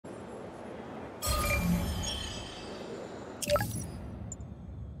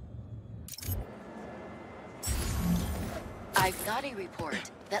I've got a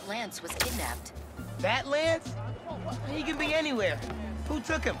report that Lance was kidnapped. That Lance? He can be anywhere. Who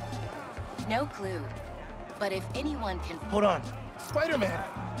took him? No clue. But if anyone can... Hold on. Spider-Man,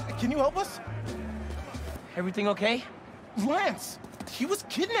 can you help us? Everything okay? Lance! He was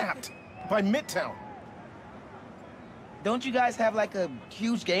kidnapped by Midtown. Don't you guys have like a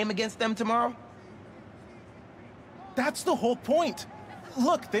huge game against them tomorrow? That's the whole point.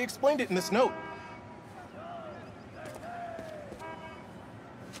 Look, they explained it in this note.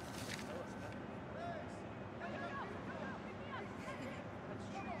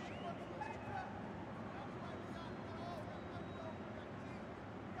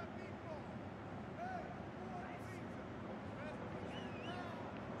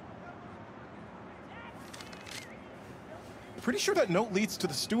 Pretty sure that note leads to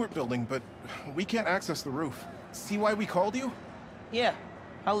the Stewart building, but we can't access the roof. See why we called you? Yeah,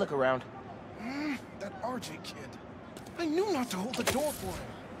 I'll look around. That RJ kid. I knew not to hold the door for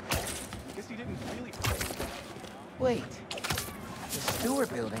him. Guess he didn't really... Wait, the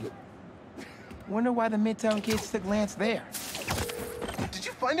Stewart building? Wonder why the Midtown kids took Lance there. Did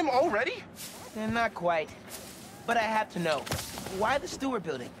you find him already? Not quite, but I have to know. Why the Stewart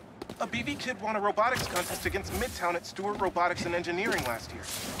building? A BB kid won a robotics contest against Midtown at Stewart Robotics and Engineering last year.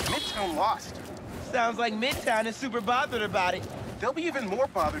 Midtown lost. Sounds like Midtown is super bothered about it. They'll be even more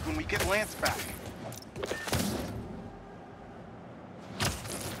bothered when we get Lance back.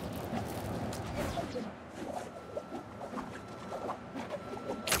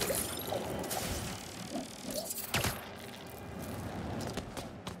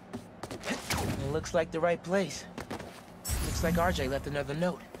 It looks like the right place. Looks like RJ left another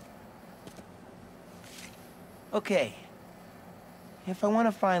note. Okay. If I want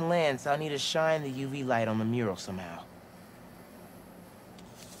to find Lance, I'll need to shine the UV light on the mural somehow.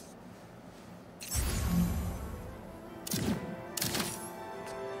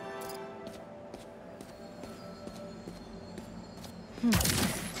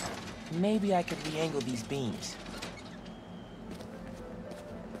 Maybe I could re-angle these beams.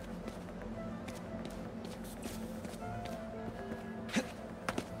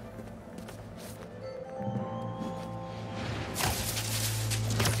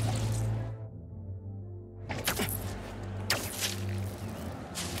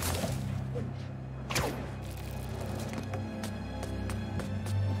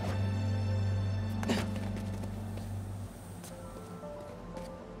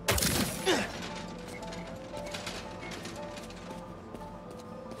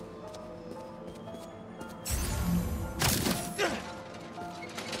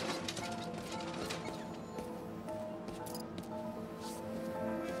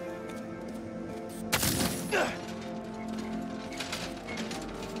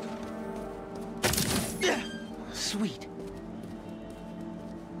 Sweet.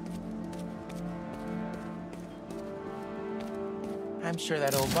 I'm sure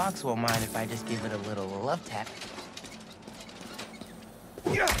that old box won't mind if I just give it a little love tap.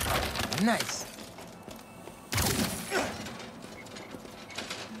 Nice.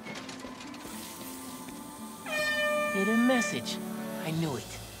 Hidden message. I knew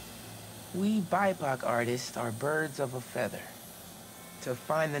it. We BIPOC artists are birds of a feather. To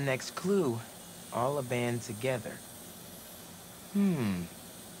find the next clue, all a band together.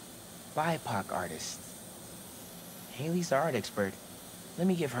 BIPOC artists. Haley's our art expert. Let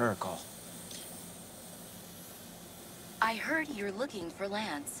me give her a call. I heard you're looking for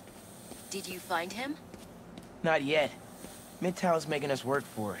Lance. Did you find him? Not yet. Midtown's making us work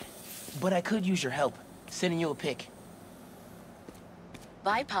for it. But I could use your help, sending you a pic.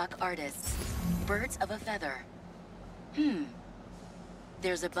 BIPOC artists. Birds of a feather.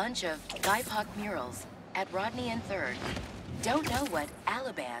 There's a bunch of BIPOC murals at Rodney and 3rd. Don't know what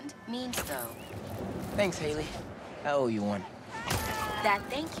Alaband means, though. Thanks, Haley. I owe you one. That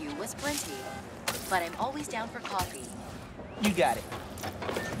thank you was plenty. But I'm always down for coffee. You got it.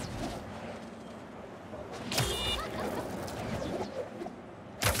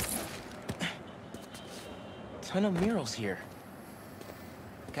 Ton of murals here.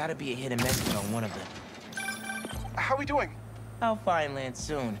 Gotta be a hidden message on one of them. How are we doing? I'll find Lance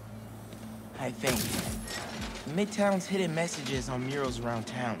soon. I think. Midtown's hidden messages on murals around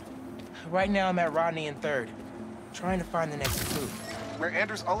town. Right now I'm at Rodney and 3rd, trying to find the next clue. Where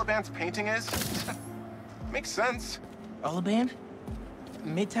Anders Ullaband's painting is? Makes sense. Ullaband?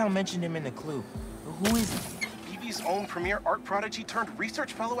 Midtown mentioned him in the clue. Who is he? BB's own premier art prodigy turned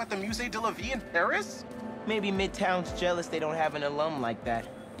research fellow at the Musée de la Vie in Paris? Maybe Midtown's jealous they don't have an alum like that.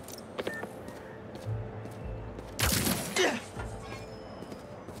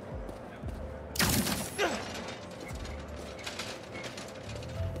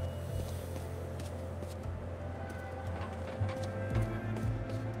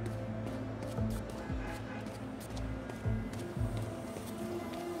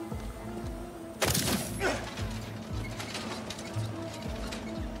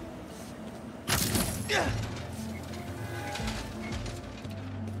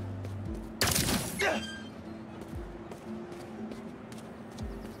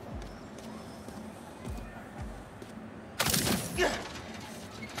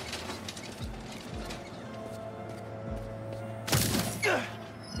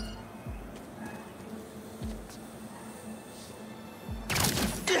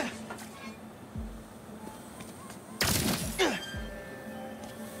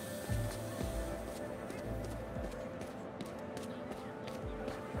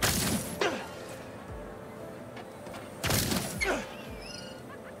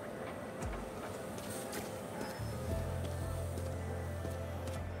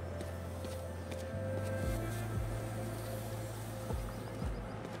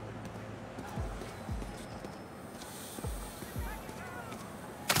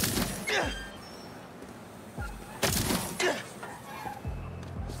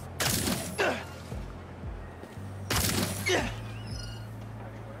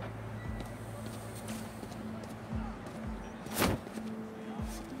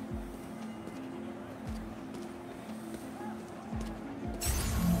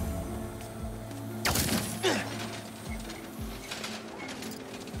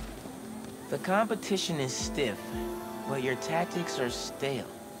 The competition is stiff, but your tactics are stale.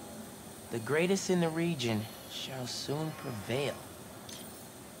 The greatest in the region shall soon prevail.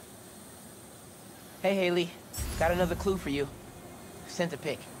 Hey, Haley. Got another clue for you. Sent a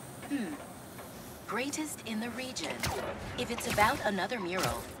pic. Greatest in the region. If it's about another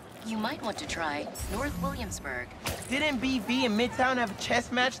mural, you might want to try North Williamsburg. Didn't BV and Midtown have a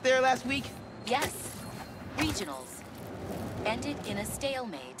chess match there last week? Yes. Regionals. Ended in a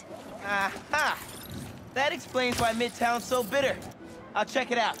stalemate. Aha! That explains why Midtown's so bitter. I'll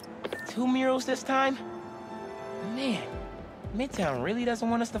check it out. 2 murals this time? Man, Midtown really doesn't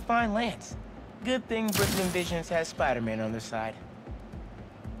want us to find Lance. Good thing Brooklyn Visions has Spider-Man on their side.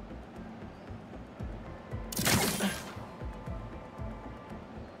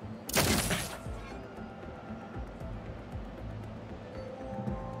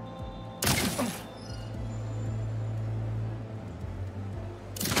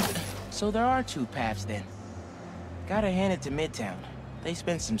 So there are 2 paths then. Gotta hand it to Midtown. They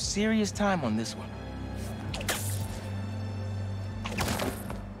spent some serious time on this one.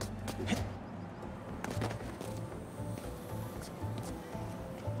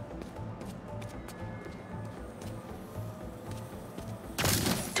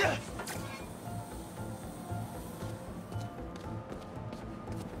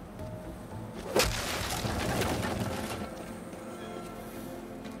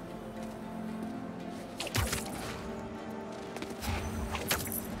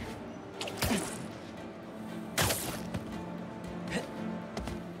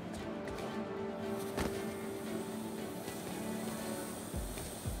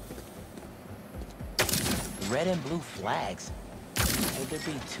 Red and blue flags. Would there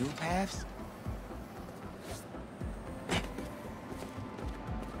be 2 paths?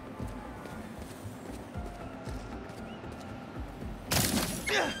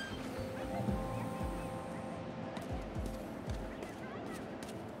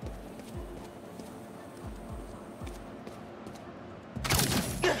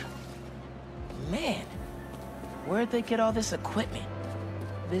 Man, where'd they get all this equipment?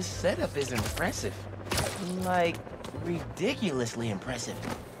 This setup is impressive. Like, ridiculously impressive.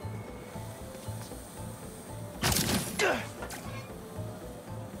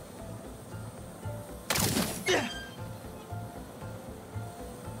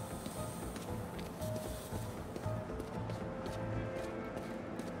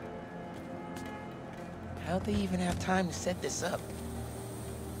 How'd they even have time to set this up?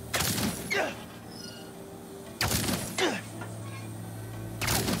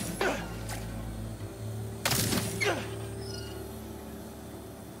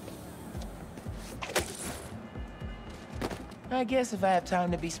 I guess if I have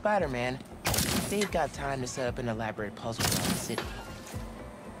time to be Spider-Man, they've got time to set up an elaborate puzzle around the city.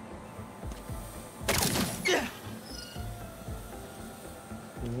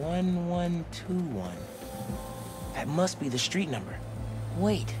 One, 1, 2, 1. That must be the street number.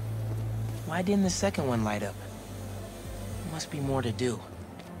 Wait, why didn't the second one light up? Must be more to do.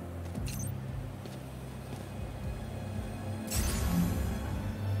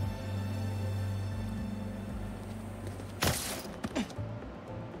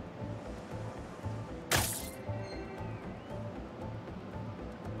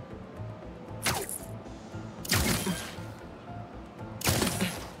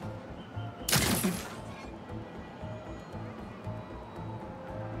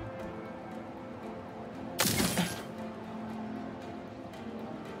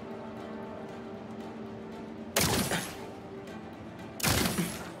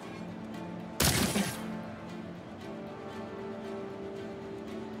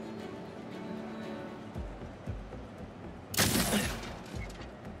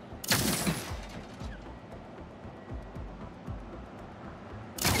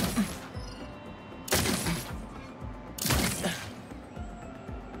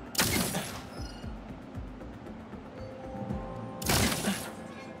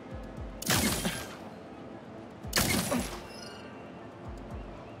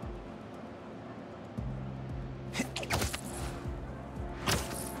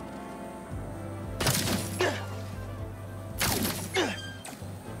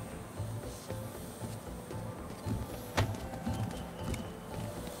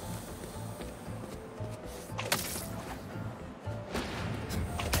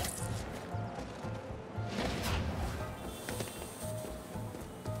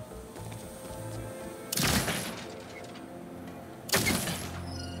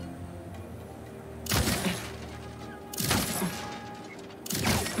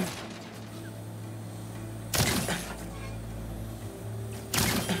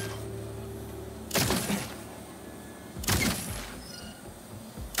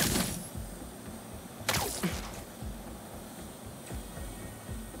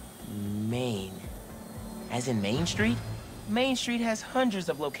 As in Main Street? Main Street has hundreds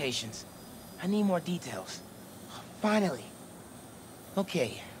of locations. I need more details. Finally.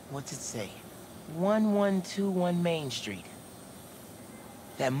 Okay, what's it say? 1121 Main Street.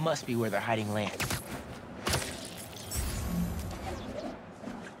 That must be where they're hiding Lance.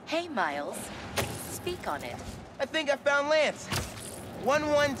 Hey, Miles. Speak on it. I think I found Lance.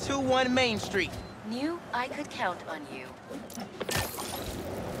 1121 Main Street. Knew I could count on you.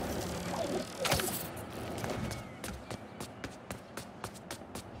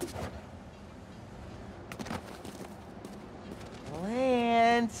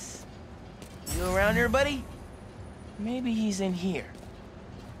 Lance. You around here, buddy? Maybe he's in here.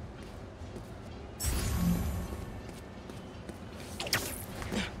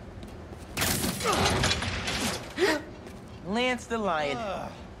 Lance the Lion.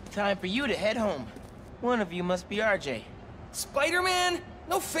 Time for you to head home. One of you must be RJ. Spider-Man?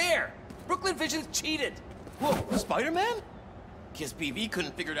 No fair! Brooklyn Vision's cheated! Whoa, Spider-Man? Guess BV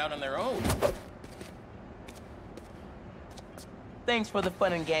couldn't figure it out on their own. Thanks for the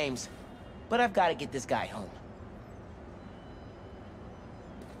fun and games, but I've got to get this guy home.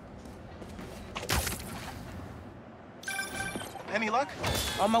 Any luck?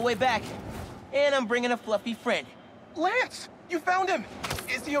 On my way back, and I'm bringing a fluffy friend. Lance! You found him!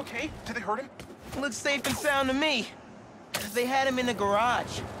 Is he okay? Did they hurt him? Looks safe and sound to me. They had him in the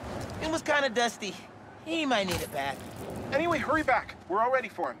garage. It was kind of dusty. He might need a bath. Anyway, hurry back. We're all ready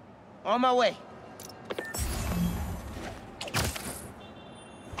for him. On my way.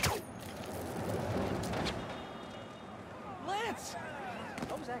 Lance!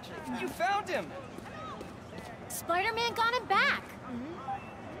 You found him! Spider-Man got him back.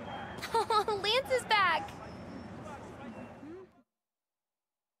 Oh, Lance is back.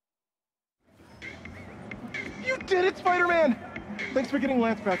 You did it, Spider-Man! Thanks for getting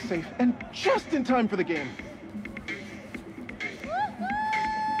Lance back safe, and just in time for the game.